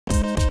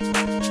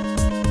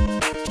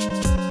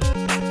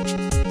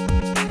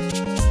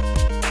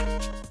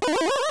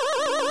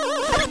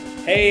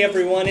Hey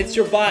everyone, it's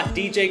your bot,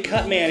 DJ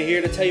CUTMAN,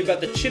 here to tell you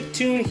about the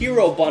ChipTune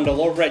Hero Bundle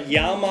over at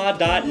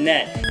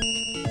Yawma.net.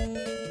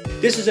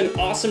 This is an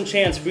awesome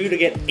chance for you to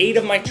get 8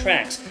 of my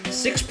tracks,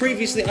 6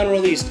 previously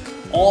unreleased,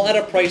 all at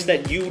a price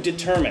that you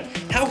determine.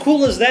 How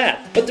cool is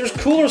that? But there's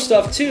cooler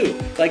stuff too,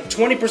 like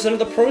 20% of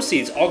the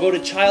proceeds all go to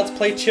Child's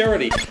Play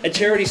Charity, a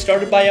charity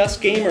started by us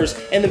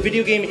gamers and the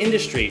video game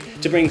industry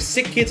to bring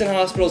sick kids in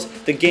hospitals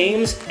the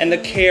games and the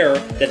care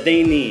that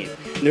they need.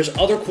 And there's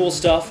other cool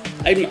stuff.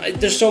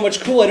 There's so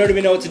much cool I don't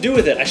even know what to do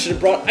with it. I should have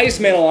brought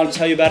Iceman along to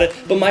tell you about it,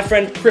 but my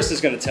friend Chris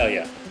is going to tell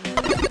you.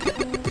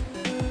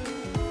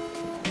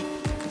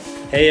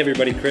 Hey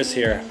everybody, Chris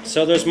here.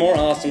 So there's more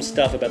awesome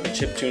stuff about the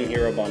ChipTune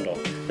Hero Bundle.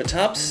 The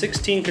top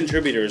 16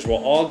 contributors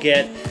will all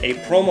get a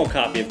promo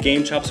copy of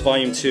GameChops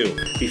Volume 2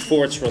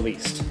 before it's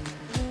released.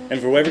 And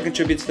for whoever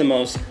contributes the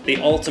most, the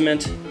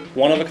ultimate,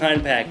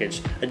 one-of-a-kind package,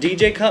 a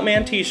DJ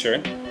CUTMAN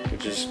T-Shirt,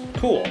 which is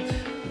cool,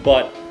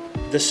 but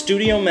the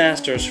Studio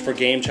Masters for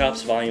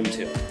GameChops Volume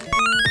 2.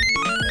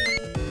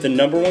 The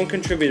 #1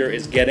 contributor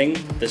is getting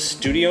the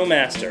Studio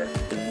Master,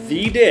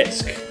 the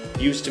disc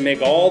used to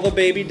make all the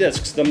baby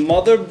discs, the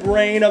mother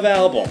brain of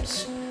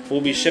albums, will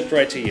be shipped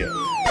right to you.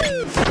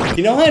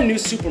 You know how in New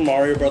Super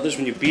Mario Bros.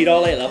 When you beat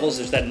all 8 levels,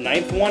 there's that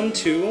 9th one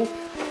too?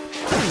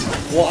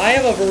 Well, I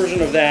have a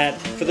version of that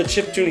for the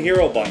ChipTune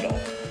Hero Bundle.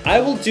 I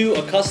will do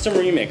a custom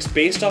remix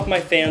based off my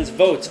fans'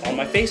 votes on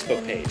my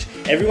Facebook page.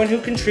 Everyone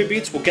who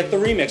contributes will get the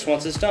remix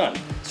once it's done.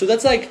 So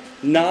that's like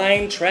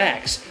 9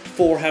 tracks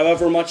for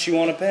however much you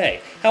want to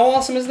pay. How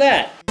awesome is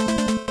that?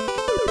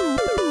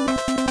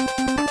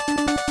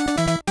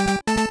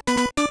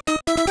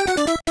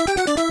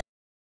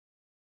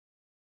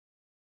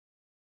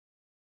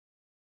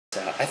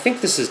 I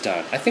think this is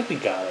done. I think we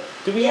got it.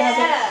 Do we have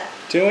it?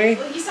 Do we?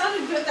 Well, you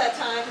sounded good that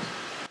time.